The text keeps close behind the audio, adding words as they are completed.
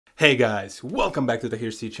Hey guys, welcome back to the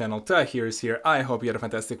TohirT channel. Tahir is here. I hope you had a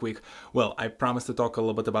fantastic week. Well, I promised to talk a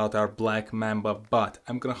little bit about our black mamba, but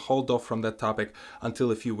I'm gonna hold off from that topic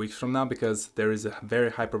until a few weeks from now because there is a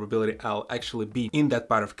very high probability I'll actually be in that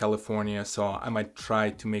part of California, so I might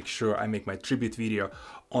try to make sure I make my tribute video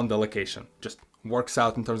on the location. Just works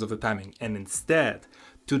out in terms of the timing. And instead,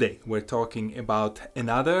 today we're talking about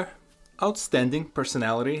another outstanding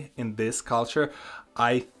personality in this culture.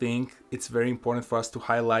 I think it's very important for us to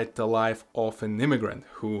highlight the life of an immigrant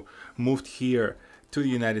who moved here to the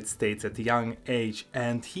United States at a young age,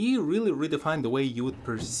 and he really redefined the way you would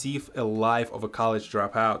perceive a life of a college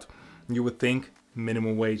dropout. You would think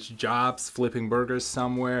minimum wage jobs, flipping burgers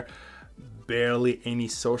somewhere, barely any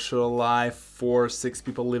social life, 4 or 6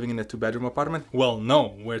 people living in a 2-bedroom apartment. Well,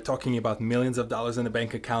 no, we're talking about millions of dollars in a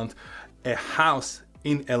bank account, a house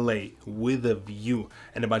in LA with a view,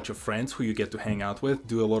 and a bunch of friends who you get to hang out with,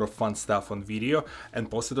 do a lot of fun stuff on video and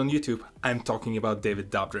post it on YouTube. I'm talking about David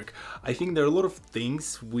Dobrik. I think there are a lot of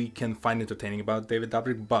things we can find entertaining about David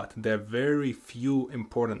Dobrik, but there are very few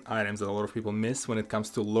important items that a lot of people miss when it comes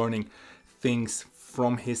to learning things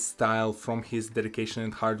from his style, from his dedication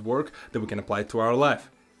and hard work that we can apply to our life.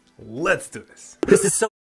 Let's do this. This is so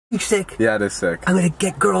sick. Yeah, it is sick. I'm gonna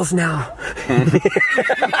get girls now.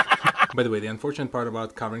 By the way, the unfortunate part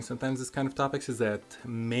about covering sometimes this kind of topics is that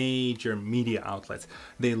major media outlets,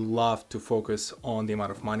 they love to focus on the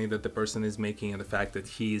amount of money that the person is making and the fact that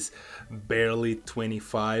he's barely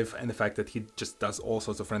 25 and the fact that he just does all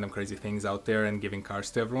sorts of random crazy things out there and giving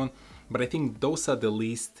cars to everyone. But I think those are the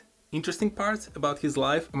least interesting parts about his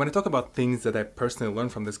life. And when I talk about things that I personally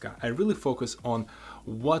learned from this guy, I really focus on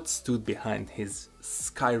what stood behind his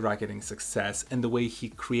skyrocketing success and the way he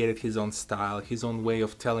created his own style, his own way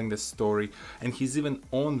of telling the story, and his even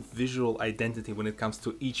own visual identity when it comes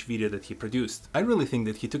to each video that he produced. I really think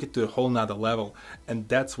that he took it to a whole nother level, and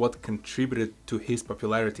that's what contributed to his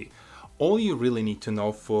popularity. All you really need to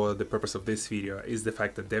know for the purpose of this video is the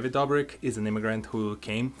fact that David Dobrik is an immigrant who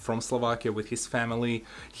came from Slovakia with his family.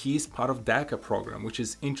 He's part of DACA program, which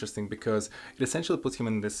is interesting because it essentially puts him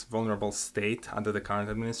in this vulnerable state under the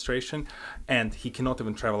current administration, and he cannot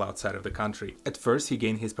even travel outside of the country. At first, he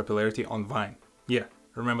gained his popularity on Vine. Yeah,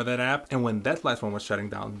 remember that app? And when that platform was shutting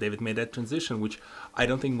down, David made that transition, which I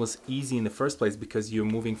don't think was easy in the first place because you're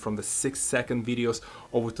moving from the 6-second videos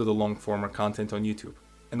over to the long form content on YouTube.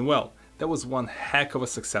 And well, that was one heck of a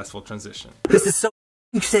successful transition. This is so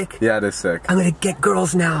sick. Yeah, it is sick. I'm gonna get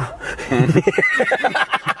girls now. I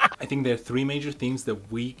think there are 3 major themes that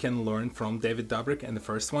we can learn from David Dobrik, and the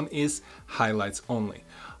first one is highlights only.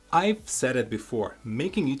 I've said it before,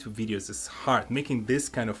 making YouTube videos is hard. Making this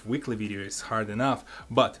kind of weekly video is hard enough,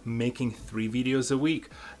 but making 3 videos a week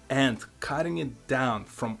and cutting it down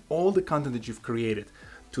from all the content that you've created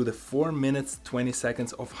to the 4 minutes, 20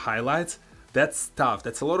 seconds of highlights, that's tough.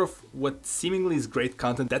 That's a lot of what seemingly is great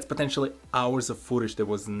content. That's potentially hours of footage that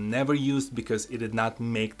was never used because it did not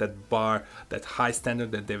make that bar, that high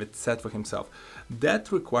standard that David set for himself.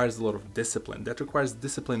 That requires a lot of discipline. That requires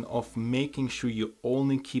discipline of making sure you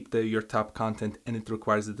only keep your top content, and it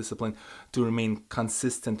requires the discipline to remain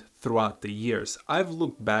consistent throughout the years. I've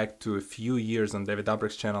looked back to a few years on David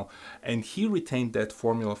Dobrik's channel, and he retained that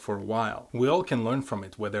formula for a while. We all can learn from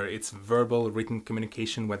it, whether it's verbal, written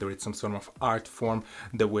communication, whether it's some sort of art form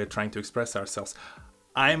that we're trying to express ourselves.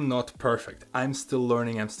 I'm not perfect. I'm still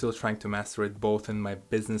learning. I'm still trying to master it both in my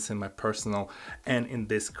business, in my personal, and in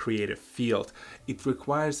this creative field. It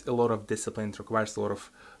requires a lot of discipline. It requires a lot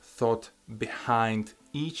of thought behind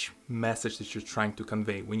each message that you're trying to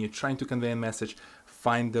convey. When you're trying to convey a message,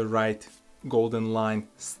 find the right golden line,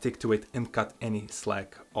 stick to it, and cut any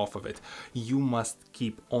slack off of it. You must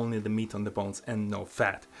keep only the meat on the bones and no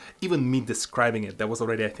fat. Even me describing it, that was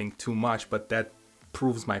already, I think, too much, but that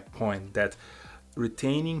proves my point that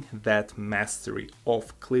retaining that mastery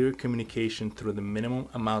of clear communication through the minimum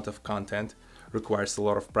amount of content requires a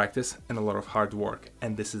lot of practice and a lot of hard work.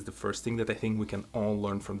 And this is the first thing that I think we can all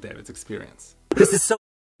learn from David's experience. This is so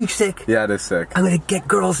sick. Yeah, it is sick. I'm gonna get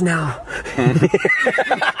girls now.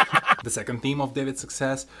 The second theme of David's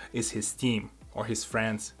success is his team, or his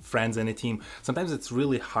friends and a team. Sometimes it's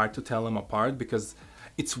really hard to tell them apart because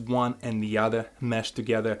it's one and the other meshed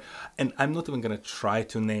together, and I'm not even gonna try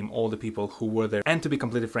to name all the people who were there. And to be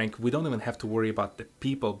completely frank, we don't even have to worry about the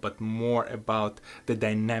people, but more about the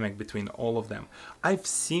dynamic between all of them. I've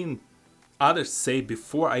seen others say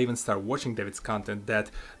before I even start watching David's content that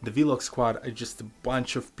the Vlog Squad are just a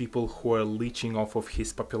bunch of people who are leeching off of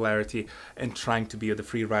his popularity and trying to be the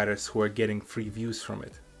free riders who are getting free views from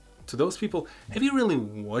it. to those people, have you really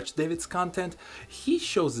watched David's content? He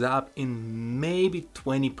shows up in maybe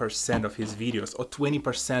 20% of his videos, or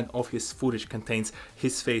 20% of his footage contains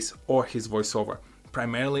his face or his voiceover.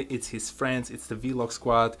 Primarily it's his friends, it's the vlog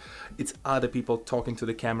squad, it's other people talking to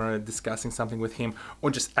the camera, discussing something with him, or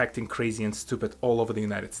just acting crazy and stupid all over the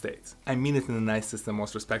United States. I mean it in the nicest and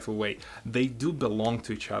most respectful way. They do belong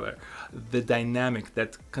to each other. The dynamic,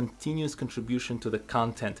 that continuous contribution to the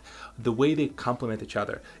content, the way they complement each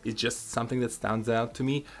other is just something that stands out to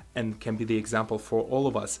me and can be the example for all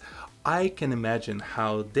of us. I can imagine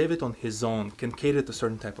how David on his own can cater to a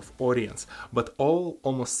certain type of audience, but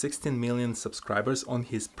almost 16 million subscribers on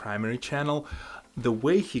his primary channel, the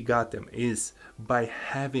way he got them is by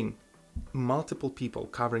having multiple people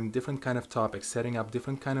covering different kind of topics, setting up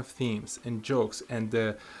different kind of themes and jokes,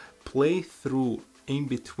 and play through in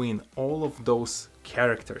between all of those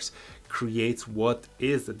characters creates what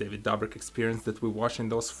is the David Dobrik experience that we watch in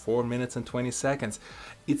those 4 minutes and 20 seconds.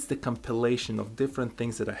 It's the compilation of different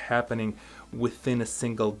things that are happening within a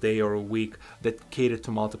single day or a week that cater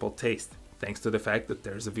to multiple tastes, thanks to the fact that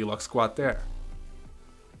there's a vlog squad there.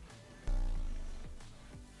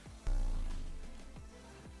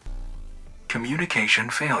 Communication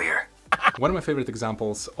failure. One of my favorite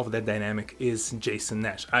examples of that dynamic is Jason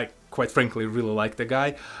Nash. I quite frankly really like the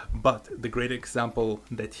guy, but the great example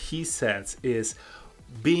that he sets is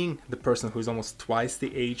being the person who is almost twice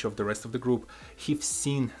the age of the rest of the group. He's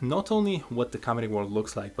seen not only what the comedy world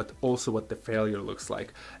looks like, but also what the failure looks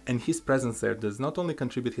like. And his presence there does not only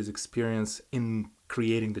contribute his experience in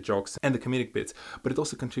creating the jokes and the comedic bits, but it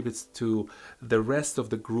also contributes to the rest of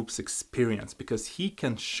the group's experience, because he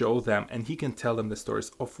can show them and he can tell them the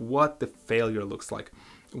stories of what the failure looks like,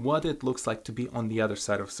 what it looks like to be on the other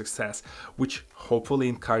side of success, which hopefully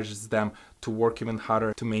encourages them to work even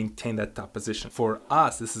harder to maintain that top position. For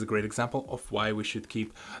us, this is a great example of why we should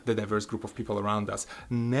keep the diverse group of people around us.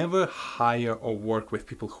 Never hire or work with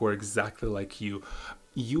people who are exactly like you.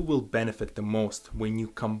 You will benefit the most when you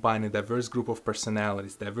combine a diverse group of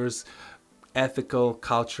personalities, diverse ethical,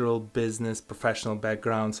 cultural, business, professional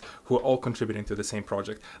backgrounds who are all contributing to the same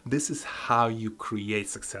project. This is how you create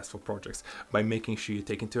successful projects, by making sure you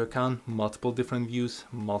take into account multiple different views,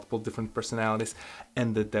 multiple different personalities,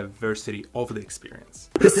 and the diversity of the experience.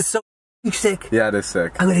 This is so sick. Yeah, it is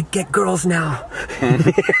sick. I'm gonna get girls now.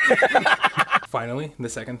 Finally, the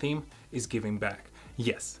second theme is giving back.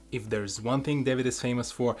 Yes, if there's one thing David is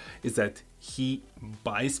famous for, is that he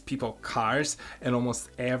buys people cars, and almost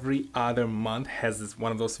every other month has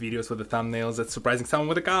one of those videos with the thumbnails that's surprising someone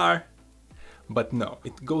with a car. But no,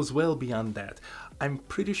 it goes well beyond that. I'm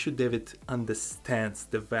pretty sure David understands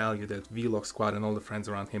the value that Vlog Squad and all the friends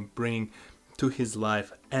around him bring to his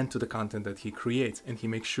life and to the content that he creates, and he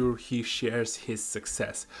makes sure he shares his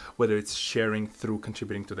success, whether it's sharing through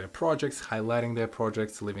contributing to their projects, highlighting their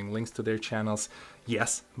projects, leaving links to their channels,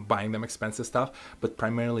 yes, buying them expensive stuff, but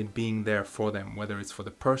primarily being there for them, whether it's for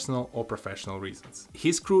the personal or professional reasons.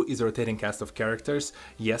 His crew is a rotating cast of characters.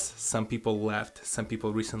 Yes, some people left, some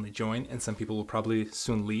people recently joined, and some people will probably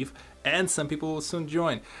soon leave, and some people will soon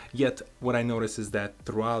join. Yet what I noticed is that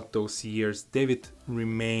throughout those years, David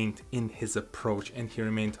remained in his approach, and he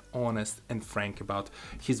remained honest and frank about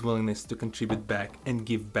his willingness to contribute back and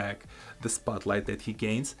give back the spotlight that he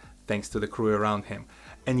gains thanks to the crew around him.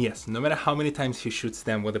 And yes, no matter how many times he shoots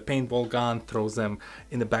them with a paintball gun, throws them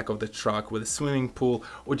in the back of the truck with a swimming pool,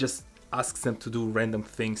 or just asks them to do random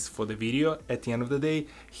things for the video, at the end of the day,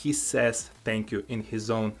 he says thank you in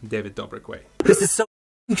his own David Dobrik way. This is so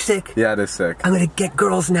sick. Yeah, it is sick. I'm gonna get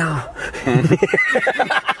girls now.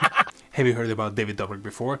 Have you heard about David Dobrik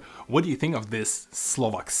before? What do you think of this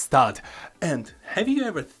Slovak stud? And have you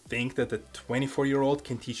ever think that a 24-year-old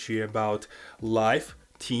can teach you about life,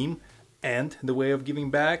 team, and the way of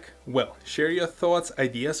giving back? Well, share your thoughts,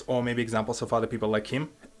 ideas, or maybe examples of other people like him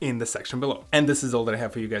in the section below. And this is all that I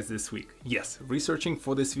have for you guys this week. Yes, researching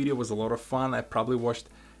for this video was a lot of fun. I probably watched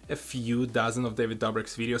a few dozen of David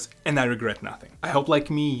Dobrik's videos, and I regret nothing. I hope, like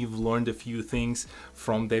me, you've learned a few things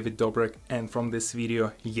from David Dobrik and from this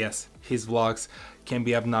video. Yes, his vlogs can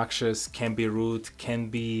be obnoxious, can be rude, can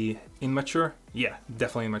be immature. Yeah,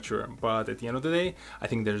 definitely immature. But at the end of the day, I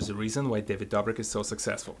think there's a reason why David Dobrik is so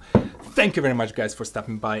successful. Thank you very much, guys, for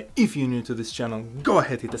stopping by. If you're new to this channel, go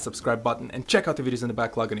ahead, hit the subscribe button and check out the videos in the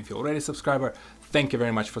backlog. And if you're already a subscriber, thank you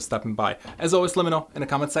very much for stopping by. As always, let me know in the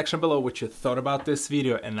comment section below what you thought about this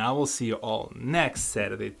video, and I will see you all next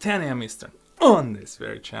Saturday, 10 AM Eastern, on this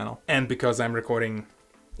very channel. And because I'm recording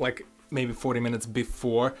like maybe 40 minutes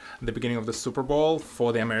before the beginning of the Super Bowl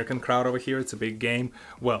for the American crowd over here, it's a big game.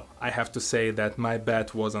 Well, I have to say that my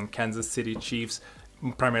bet was on Kansas City Chiefs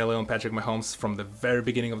primarily on Patrick Mahomes from the very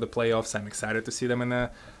beginning of the playoffs. I'm excited to see them in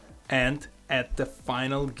the and at the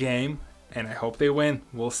final game, and I hope they win.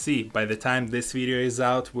 We'll see. By the time this video is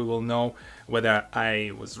out, we will know whether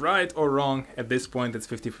I was right or wrong. At this point, it's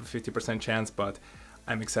 50% chance, but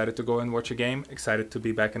I'm excited to go and watch a game, excited to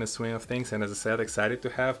be back in the swing of things, and as I said, excited to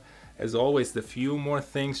have, as always, the few more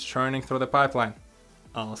things churning through the pipeline.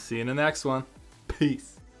 I'll see you in the next one.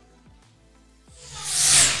 Peace.